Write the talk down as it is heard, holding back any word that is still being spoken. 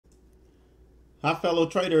Hi, fellow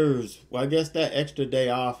traders. Well, I guess that extra day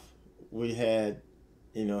off we had,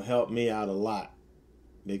 helped me out a lot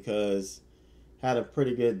because had a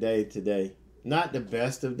pretty good day today. Not the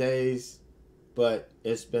best of days, but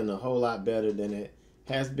it's been a whole lot better than it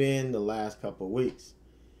has been the last couple of weeks.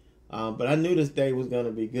 But I knew this day was going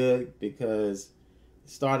to be good because it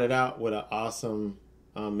started out with an awesome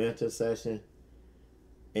mentor session,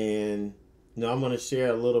 and I'm going to share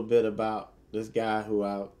a little bit about this guy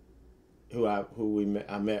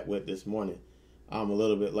I met with this morning, a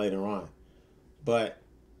little bit later on. But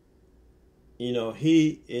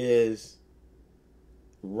he is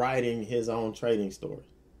writing his own trading story,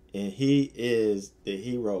 and he is the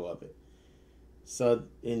hero of it. So,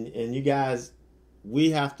 and you guys,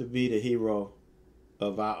 we have to be the hero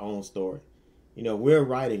of our own story. We're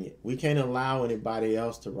writing it. We can't allow anybody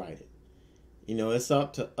else to write it. It's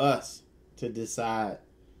up to us to decide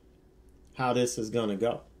how this is going to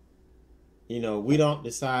go. We don't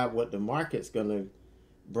decide what the market's going to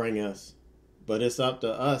bring us, but it's up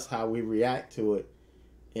to us how we react to it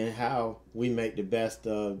and how we make the best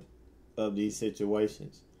of these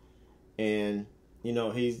situations. And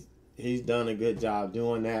he's done a good job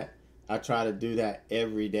doing that. I try to do that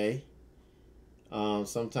every day.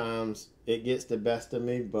 Sometimes it gets the best of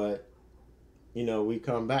me, but we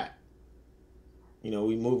come back.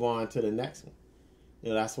 We move on to the next one.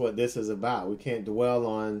 That's what this is about. We can't dwell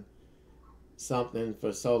on something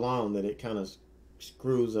for so long that it kind of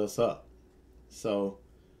screws us up. So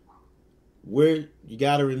you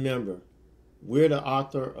got to remember, we're the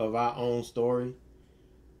author of our own story.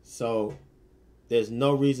 So there's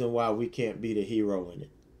no reason why we can't be the hero in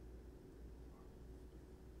it.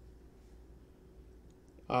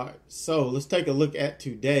 All right, so let's take a look at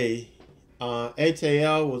today.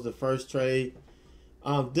 HAL was the first trade.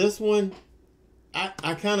 This one,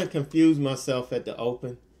 I kind of confused myself at the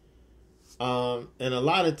open. And a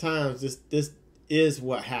lot of times this is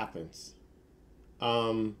what happens.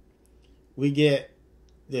 We get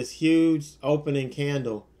this huge opening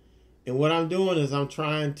candle, and what I'm doing is I'm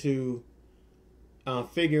trying to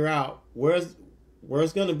figure out where's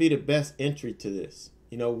going to be the best entry to this.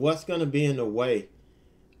 What's going to be in the way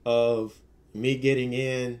of me getting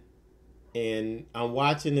in, and I'm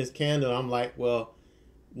watching this candle. I'm like, well,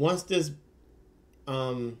 once this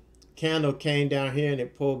candle came down here and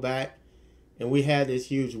it pulled back, and we had this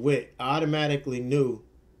huge wick, I automatically knew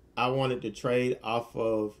I wanted to trade off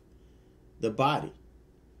of the body.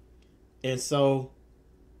 And so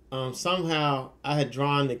somehow I had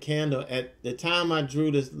drawn the candle. At the time I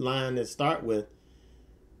drew this line to start with,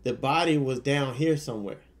 the body was down here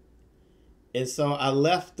somewhere. And so I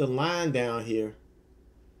left the line down here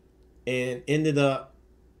and ended up,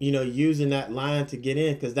 using that line to get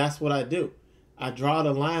in, because that's what I do. I draw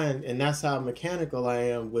the line, and that's how mechanical I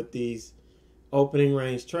am with these opening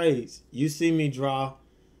range trades. You see me draw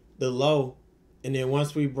the low, and then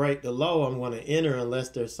once we break the low, I'm going to enter unless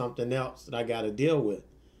there's something else that I got to deal with.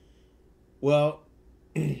 Well,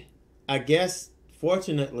 I guess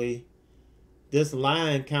fortunately this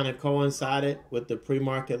line kind of coincided with the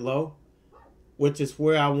pre-market low, which is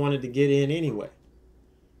where I wanted to get in anyway.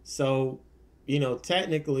 So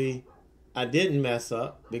technically I didn't mess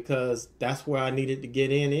up, because that's where I needed to get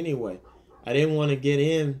in anyway. I didn't want to get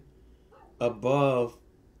in above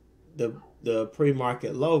the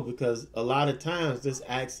pre-market low, because a lot of times this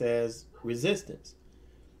acts as resistance.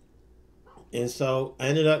 And so I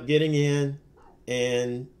ended up getting in,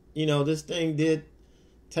 and this thing did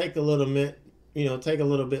take a little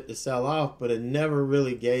bit to sell off, but it never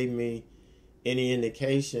really gave me any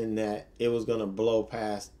indication that it was going to blow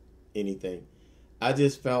past anything. I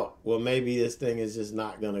just felt, well, maybe this thing is just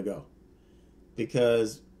not going to go,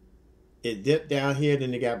 because it dipped down here,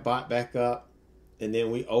 then it got bought back up, and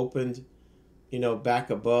then we opened,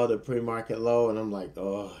 back above the pre-market low, and I'm like,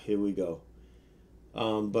 oh, here we go.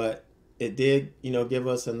 But it did, give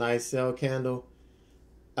us a nice sell candle.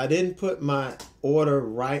 I didn't put my order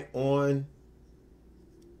right on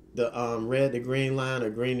the red to green line,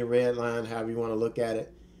 or green to red line, however you want to look at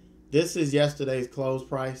it. This is yesterday's close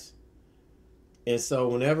price. And so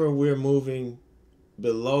whenever we're moving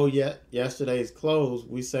below yesterday's close,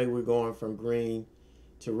 we say we're going from green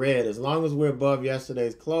to red. As long as we're above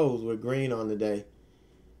yesterday's close, we're green on the day.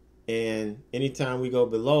 And anytime we go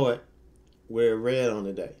below it, we're red on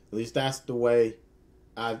the day. At least that's the way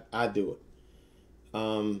I do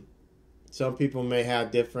it. Some people may have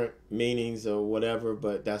different meanings or whatever,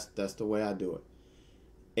 but that's the way I do it.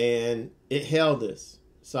 And it held this.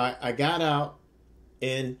 So I got out,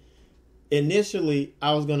 and initially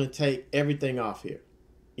I was going to take everything off here.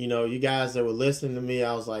 You guys that were listening to me,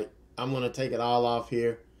 I was like, I'm going to take it all off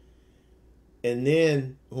here. And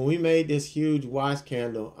then when we made this huge wash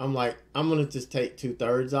candle, I'm like, I'm going to just take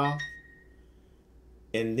 2/3 off.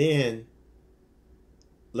 And then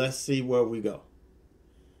let's see where we go.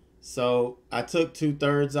 So I took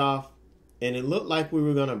 2/3 off, and it looked like we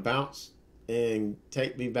were going to bounce and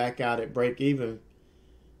take me back out at break even.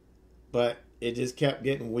 But it just kept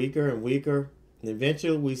getting weaker and weaker. And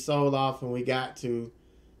eventually we sold off and we got to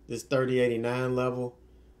this 30.89 level.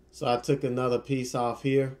 So I took another piece off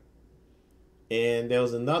here. And there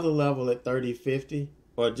was another level at 30.50,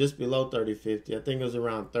 or just below 30.50. I think it was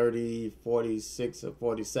around 30.46 or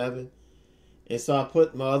 47. And so I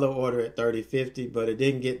put my other order at 30.50, but it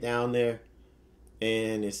didn't get down there.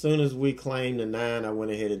 And as soon as we claimed the 9, I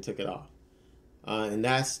went ahead and took it off. And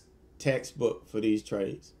that's textbook for these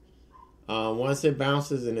trades. Once it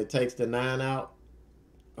bounces and it takes the 9 out,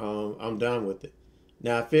 I'm done with it.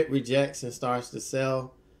 Now, if it rejects and starts to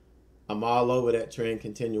sell, I'm all over that trend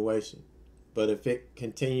continuation. But if it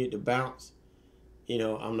continued to bounce,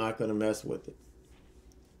 I'm not going to mess with it.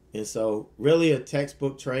 And so really a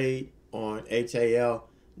textbook trade on HAL.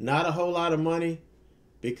 Not a whole lot of money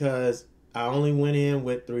because I only went in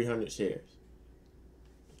with 300 shares.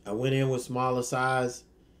 I went in with smaller size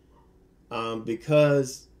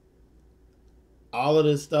because all of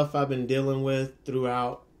the stuff I've been dealing with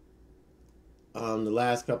throughout the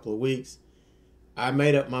last couple of weeks, I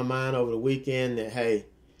made up my mind over the weekend that, hey,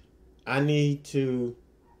 I need to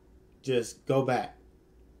just go back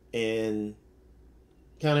and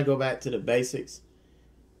kind of go back to the basics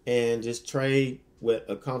and just trade with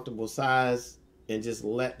a comfortable size and just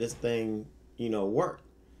let this thing, work.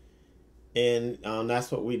 And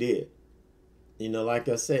that's what we did. Like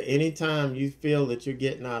I said, anytime you feel that you're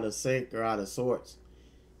getting out of sync or out of sorts,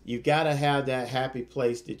 you got to have that happy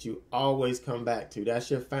place that you always come back to. That's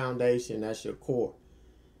your foundation. That's your core.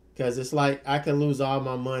 Because it's like I can lose all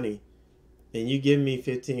my money and you give me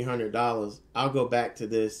 $1,500, I'll go back to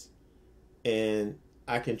this and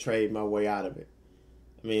I can trade my way out of it.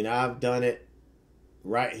 I mean, I've done it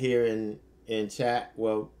right here in chat,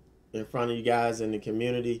 well, in front of you guys in the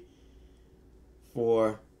community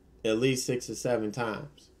for at least 6 or 7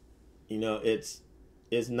 times. It's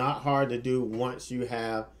not hard to do once you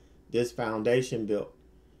have this foundation built.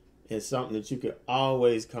 It's something that you could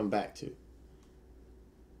always come back to.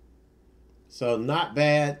 So not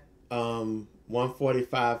bad.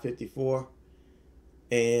 145.54.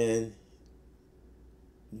 And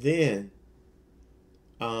then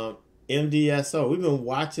MDSO. We've been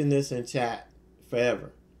watching this in chat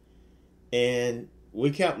forever. And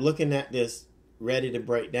we kept looking at this ready to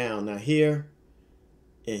break down. Now here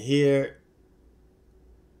and here,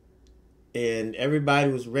 and everybody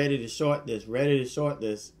was ready to short this.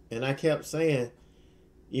 And I kept saying,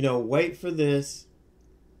 wait for this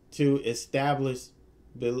to establish,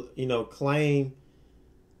 claim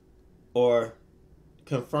or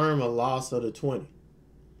confirm a loss of the 20.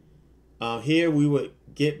 Here we would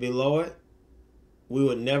get below it. We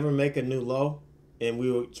would never make a new low, and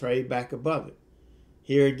we would trade back above it.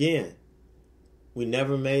 Here again, we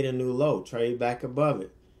never made a new low, trade back above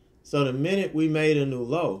it. So the minute we made a new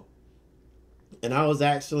low, and I was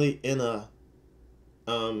actually in a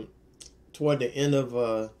toward the end of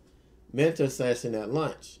a mentor session at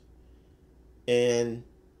lunch, and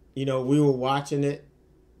we were watching it,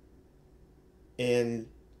 and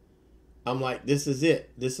I'm like, this is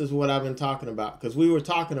it. This is what I've been talking about, because we were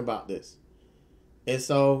talking about this. And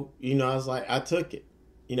so, I was like, I took it.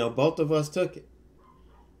 Both of us took it.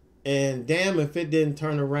 And damn if it didn't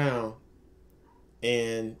turn around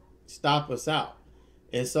and stop us out.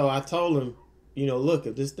 And so I told him, look,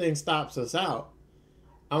 if this thing stops us out,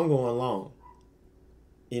 I'm going long.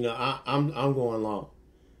 I'm going long.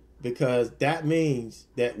 Because that means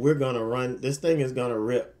that we're going to run, this thing is going to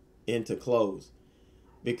rip into close.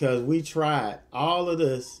 Because we tried all of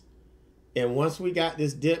this, and once we got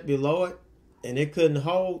this dip below it, and it couldn't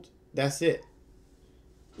hold, that's it.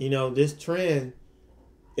 This trend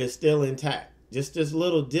is still intact. Just this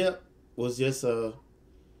little dip was just a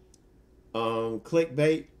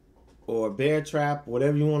clickbait or bear trap,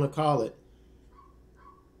 whatever you want to call it.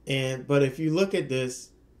 But if you look at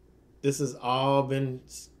this has all been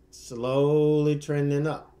slowly trending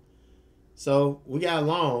up. So we got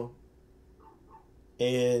long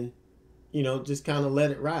and, just kind of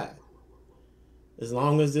let it ride. As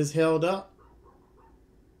long as this held up,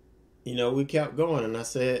 we kept going. And I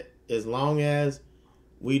said, as long as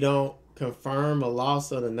we don't confirm a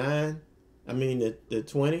loss of the 9, the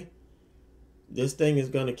 20, this thing is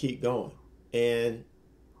going to keep going. And,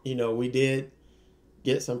 we did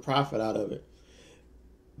get some profit out of it.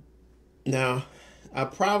 Now, I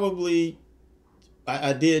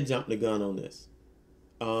I did jump the gun on this.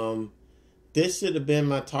 This should have been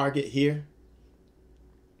my target here.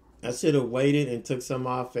 I should have waited and took some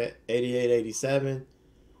off at 88, 87,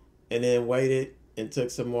 and then waited and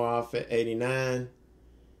took some more off at 89.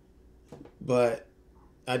 But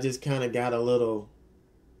I just kind of got a little,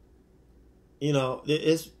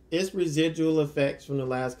 it's residual effects from the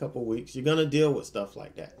last couple of weeks. You're gonna deal with stuff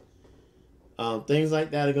like that. Things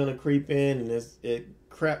like that are gonna creep in, and it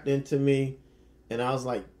crept into me, and I was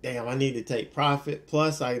like, damn, I need to take profit.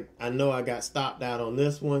 Plus, I know I got stopped out on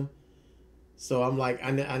this one. So I'm like,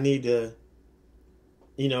 I need to,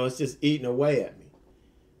 it's just eating away at me.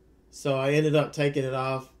 So I ended up taking it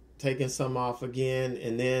off, taking some off again.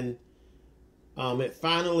 And then it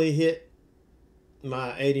finally hit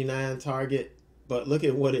my 89 target. But look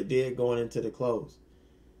at what it did going into the close.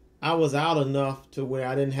 I was out enough to where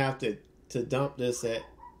I didn't have to dump this at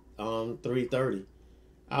 330.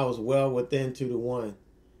 I was well within 2-1.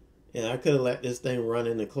 And I could have let this thing run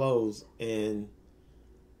in the close and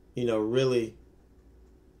really,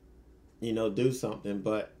 do something.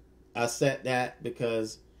 But I set that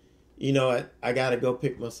because, I got to go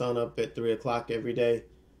pick my son up at 3 o'clock every day.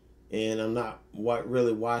 And I'm not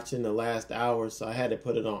really watching the last hour, so I had to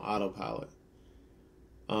put it on autopilot.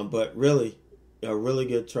 But really, a really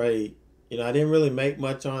good trade. I didn't really make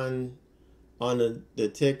much on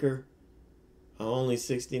the ticker. Only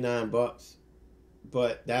 $69.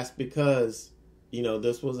 But that's because,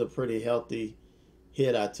 this was a pretty healthy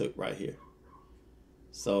hit I took right here.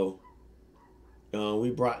 So we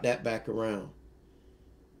brought that back around.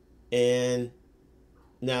 And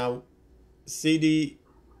now CDNS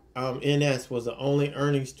was the only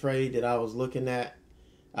earnings trade that I was looking at.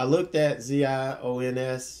 I looked at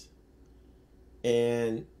ZIONS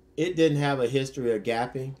and it didn't have a history of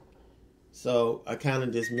gapping. So I kind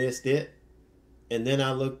of dismissed it. And then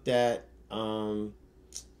I looked at the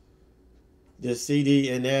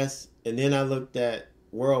CDNS, and then I looked at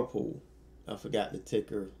Whirlpool. I forgot the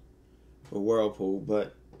ticker for Whirlpool,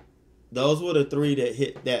 but those were the three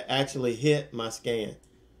that actually hit my scan.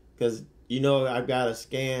 Because I've got a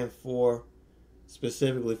scan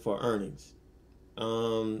specifically for earnings.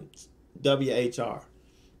 WHR.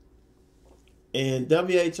 And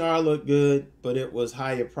WHR looked good, but it was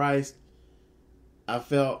higher priced. I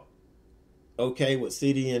felt okay with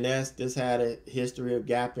CDNS. This had a history of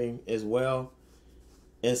gapping as well.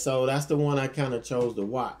 And so that's the one I kind of chose to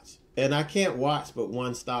watch. And I can't watch but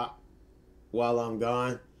one stop while I'm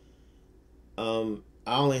gone. I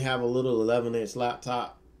only have a little 11-inch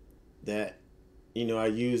laptop that, I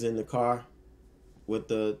use in the car with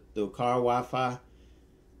the car Wi-Fi.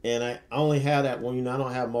 And I only have that one, I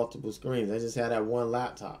don't have multiple screens. I just have that one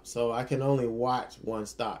laptop. So I can only watch one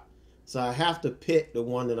stop. So I have to pick the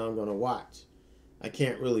one that I'm going to watch. I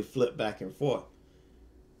can't really flip back and forth.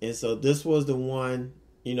 And so this was the one,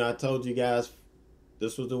 I told you guys,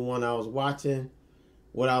 this was the one I was watching,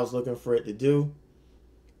 what I was looking for it to do.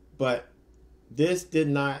 But this did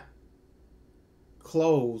not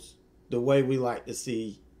close the way we like to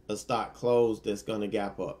see a stock close that's going to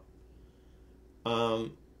gap up.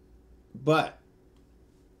 But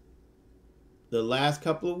the last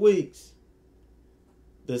couple of weeks,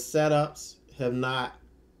 the setups have not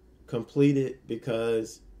completed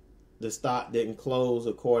because the stock didn't close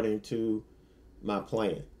according to my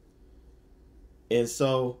plan. And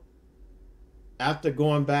so after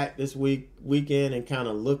going back this weekend and kind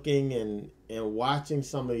of looking and watching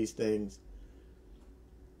some of these things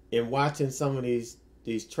and watching some of these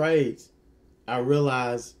trades, I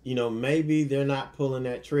realized, maybe they're not pulling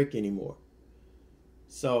that trick anymore.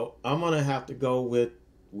 So I'm going to have to go with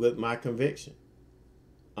my conviction.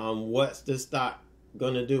 What's this stock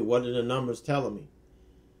going to do? What are the numbers telling me?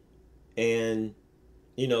 And,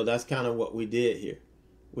 that's kind of what we did here.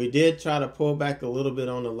 We did try to pull back a little bit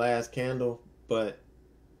on the last candle, but,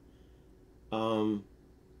 I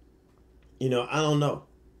don't know.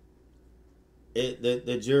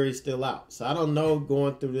 The jury's still out. So I don't know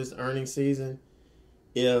going through this earnings season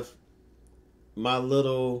if my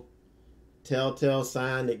little telltale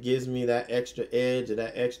sign that gives me that extra edge or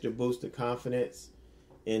that extra boost of confidence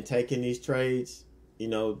in taking these trades,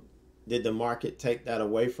 did the market take that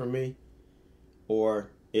away from me?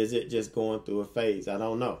 Or is it just going through a phase? I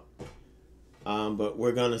don't know. But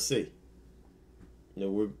we're going to see.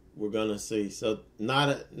 We're going to see. So not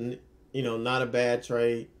a bad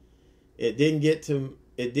trade. It did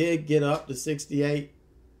get up to 68,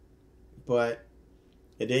 but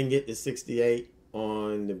it didn't get to 68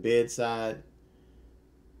 on the bid side,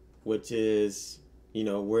 which is,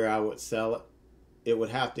 where I would sell it. It would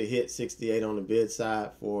have to hit 68 on the bid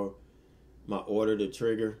side for my order to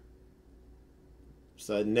trigger.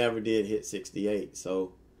 So it never did hit 68.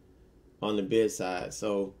 So on the bid side.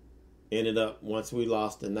 So ended up, once we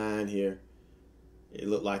lost the 9 here, it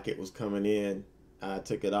looked like it was coming in. I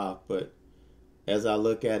took it off. But as I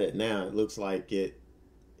look at it now, it looks like it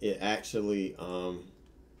actually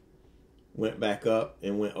went back up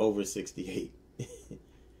and went over 68.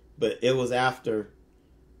 But it was after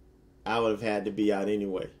I would have had to be out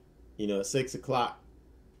anyway. You know, at 6 o'clock,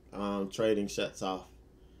 trading shuts off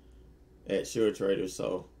at Sure Traders.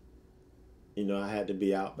 So, you know, I had to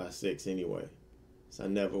be out by 6 anyway. So I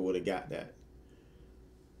never would have got that.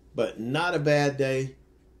 But not a bad day.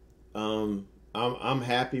 I'm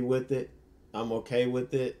happy with it. I'm okay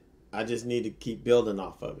with it. I just need to keep building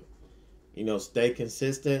off of it. You know, stay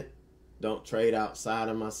consistent. Don't trade outside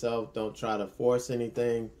of myself. Don't try to force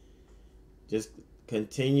anything. Just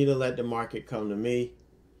continue to let the market come to me.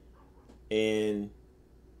 And,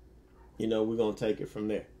 you know, we're going to take it from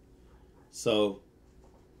there. So,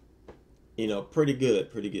 you know, pretty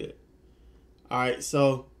good, pretty good. All right,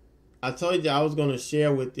 so I told you I was going to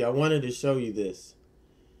share with you. I wanted to show you this.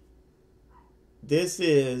 This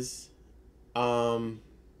is, no,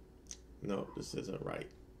 this isn't right.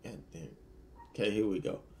 God damn. Okay, here we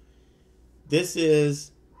go. This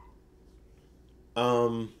is,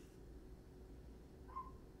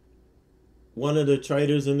 one of the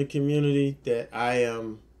traders in the community that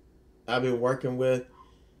I've been working with.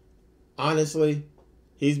 Honestly,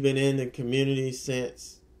 he's been in the community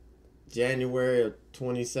since January of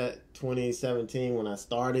 2017 when I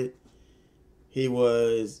started. He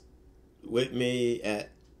was with me at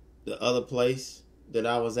the other place that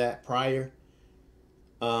I was at prior.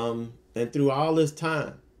 And through all this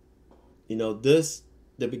time, you know, the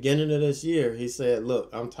beginning of this year, he said, look,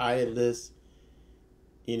 I'm tired of this.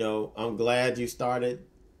 You know, I'm glad you started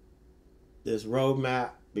this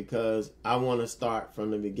roadmap because I want to start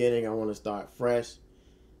from the beginning. I want to start fresh.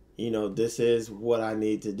 You know, this is what I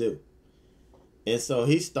need to do. And so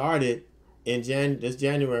he started in this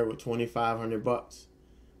January with $2,500.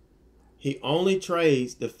 He only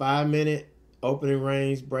trades the 5-minute opening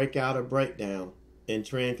range, breakout, or breakdown, and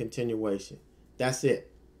trend continuation. That's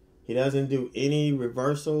it. He doesn't do any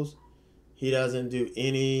reversals. He doesn't do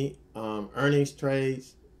any earnings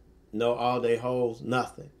trades, no all-day holds,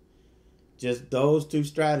 nothing. Just those 2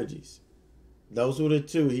 strategies. Those were the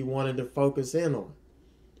 2 he wanted to focus in on.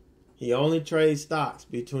 He only trades stocks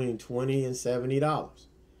between $20 and $70.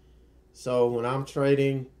 So when I'm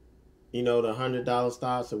trading, you know, the $100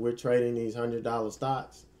 stocks, or we're trading these $100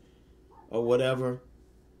 stocks or whatever,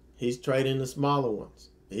 he's trading the smaller ones.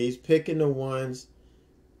 He's picking the ones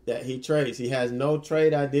that he trades. He has no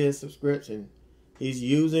trade idea subscription. He's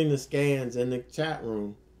using the scans in the chat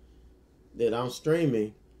room that I'm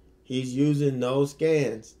streaming. He's using those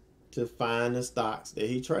scans to find the stocks that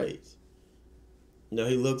he trades. You know,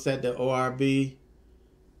 he looks at the ORB,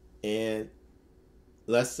 and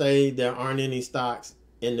let's say there aren't any stocks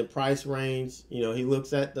in the price range. You know, he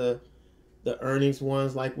looks at the earnings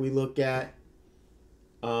ones like we look at.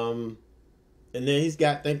 And then he's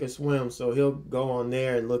got Thinkorswim, so he'll go on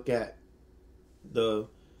there and look at the,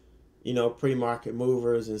 you know, pre-market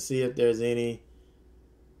movers and see if there's any,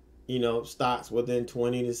 you know, stocks within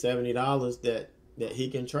 $20 to $70 that he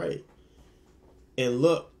can trade. And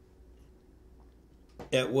look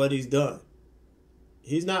at what he's done.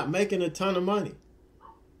 He's not making a ton of money,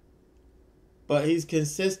 but he's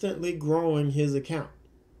consistently growing his account.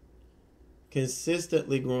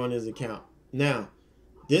 Consistently growing his account. Now,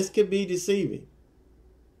 this could be deceiving.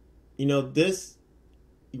 You know, this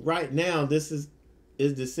right now, this is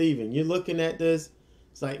deceiving. You're looking at this,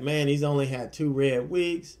 it's like, man, he's only had 2 red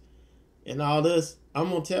weeks and all this. I'm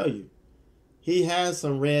going to tell you, he has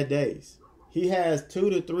some red days. He has 2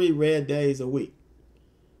 to 3 red days a week.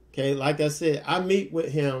 Okay, like I said, I meet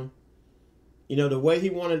with him. You know, the way he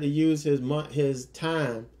wanted to use his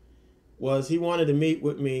time was he wanted to meet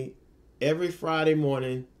with me every Friday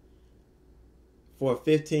morning for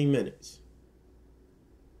 15 minutes.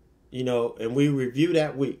 You know, and we review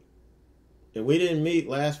that week. And we didn't meet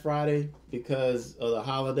last Friday because of the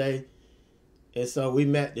holiday. And so we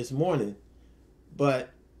met this morning. But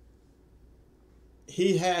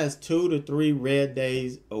he has 2 to 3 red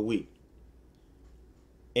days a week.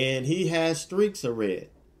 And he has streaks of red.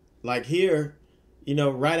 Like here, you know,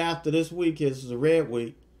 right after this week is a red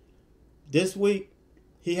week. This week,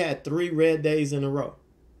 he had 3 red days in a row.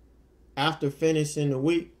 After finishing the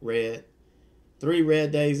week red, 3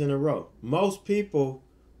 red days in a row. Most people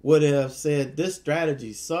would have said, this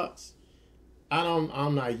strategy sucks.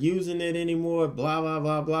 I'm not using it anymore, blah, blah,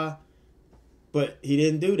 blah, blah. But he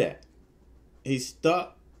didn't do that. He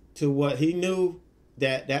stuck to what he knew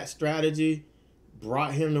that strategy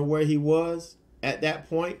brought him to where he was. At that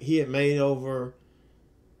point, he had made over,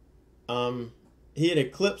 he had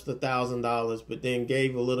eclipsed $1,000, but then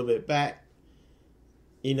gave a little bit back,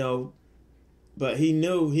 you know, but he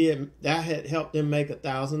knew that had helped him make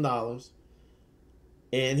 $1,000,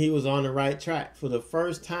 and he was on the right track for the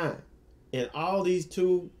first time in all these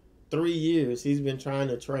 2-3 years he's been trying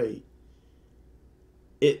to trade.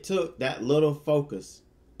 It took that little focus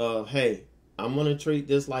of, hey, I'm going to treat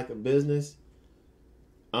this like a business.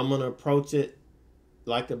 I'm going to approach it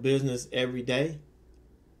like a business every day.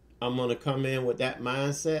 I'm going to come in with that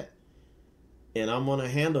mindset, and I'm going to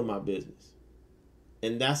handle my business.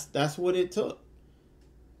 And that's what it took.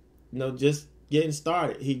 You know, just getting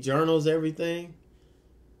started. He journals everything.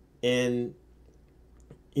 And,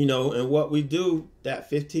 you know, and what we do, that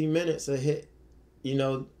 15 minutes a hit, you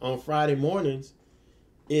know, on Friday mornings,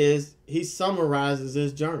 is he summarizes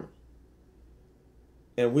his journal.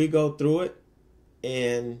 And we go through it.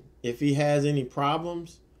 And if he has any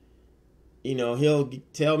problems, you know, he'll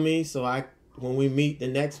tell me, so when we meet the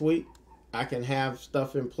next week, I can have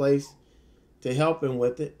stuff in place to help him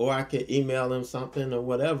with it, or I can email him something or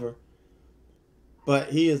whatever. But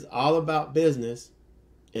he is all about business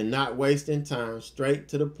and not wasting time, straight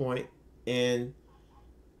to the point, and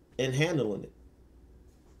handling it.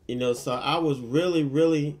 You know, so I was really,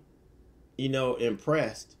 really, you know,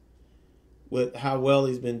 impressed with how well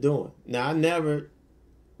he's been doing. Now, I never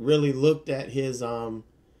really looked at his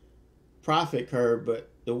profit curve,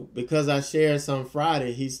 but because I shared some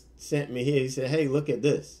Friday, he sent me here. He said, hey, look at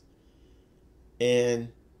this.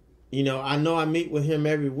 And, you know I meet with him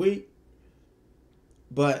every week,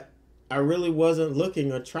 but I really wasn't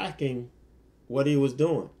looking or tracking what he was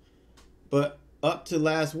doing. But up to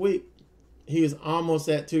last week, he was almost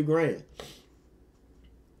at $2,000.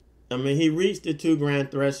 I mean, he reached the $2,000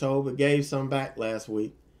 threshold, but gave some back last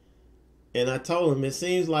week. And I told him, it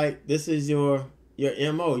seems like this is your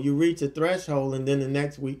MO. You reach a threshold, and then the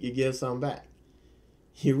next week you give some back.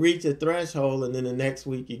 You reach a threshold, and then the next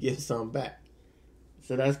week you give some back.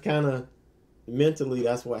 So that's kind of, mentally,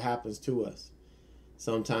 that's what happens to us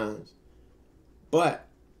sometimes. But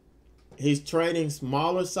he's trading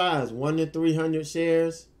smaller size, 1 to 300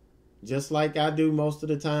 shares, just like I do most of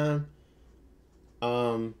the time.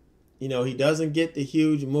 You know, he doesn't get the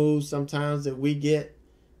huge moves sometimes that we get.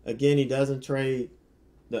 Again, he doesn't trade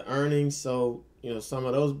the earnings, so, you know, some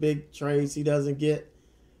of those big trades he doesn't get.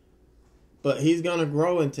 But he's going to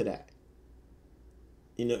grow into that.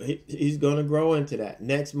 You know, he's going to grow into that.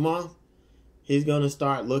 Next month, he's going to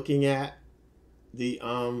start looking at the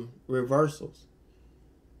reversals.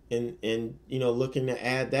 And you know, looking to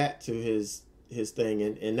add that to his thing.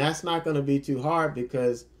 And that's not going to be too hard,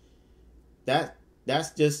 because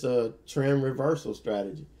that's just a trend reversal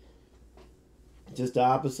strategy. Just the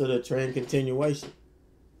opposite of trend continuation.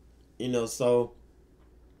 You know, so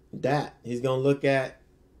that he's going to look at,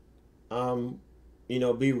 you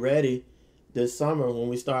know, be ready this summer when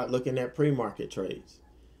we start looking at pre-market trades.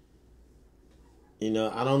 You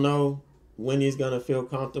know, I don't know when he's going to feel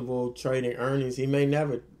comfortable trading earnings. He may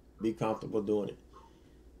never be comfortable doing it.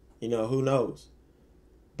 You know, who knows?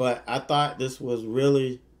 But I thought this was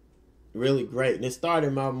really, really great. And it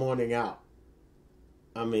started my morning out.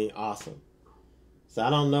 I mean, awesome. So I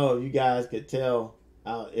don't know if you guys could tell,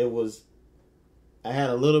 I had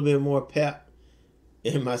a little bit more pep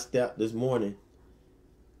in my step this morning,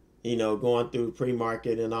 you know, going through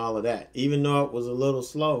pre-market and all of that. Even though it was a little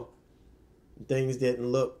slow, things didn't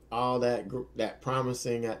look all that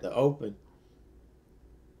promising at the open.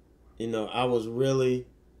 You know, I was really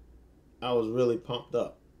pumped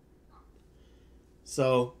up.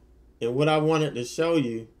 So, and what I wanted to show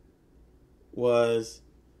you was,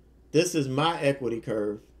 this is my equity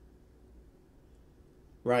curve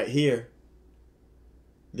right here.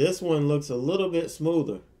 This one looks a little bit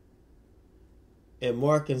smoother and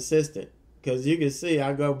more consistent, because you can see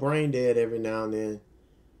I go brain dead every now and then,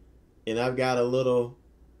 and I've got a little,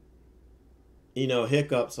 you know,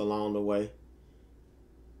 hiccups along the way.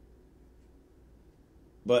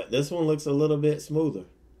 But this one looks a little bit smoother.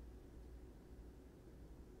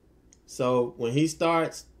 So when he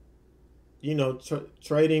starts, you know,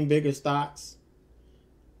 trading bigger stocks,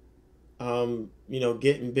 you know,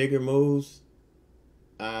 getting bigger moves,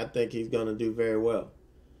 I think he's going to do very well.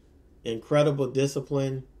 Incredible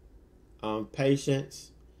discipline,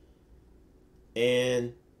 patience,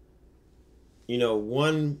 and, you know,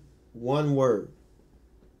 one word,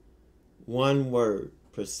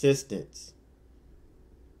 persistence.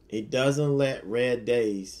 He doesn't let red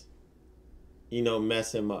days, you know,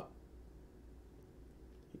 mess him up.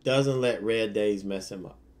 He doesn't let red days mess him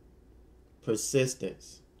up.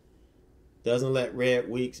 Persistence. Doesn't let red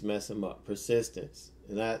weeks mess them up. Persistence.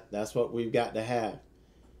 And that's what we've got to have.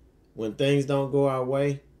 When things don't go our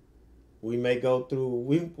way, we may go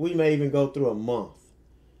through, we may even go through a month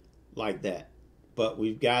like that. But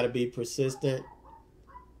we've got to be persistent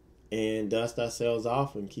and dust ourselves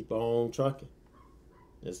off and keep on trucking.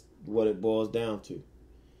 That's what it boils down to.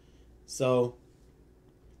 So,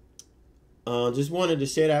 just wanted to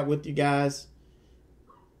share that with you guys.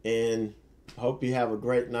 And hope you have a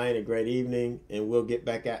great night, a great evening. And we'll get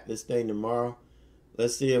back at this thing tomorrow.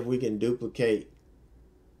 Let's see if we can duplicate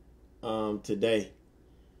today.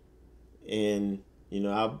 And, you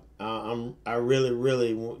know, I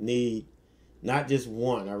really need not just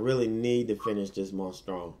one. I really need to finish this month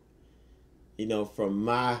strong. You know,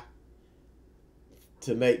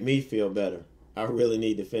 to make me feel better, I really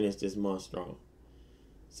need to finish this month strong.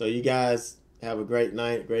 So you guys have a great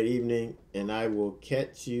night, great evening, and I will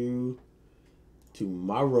catch you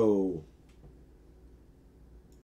tomorrow.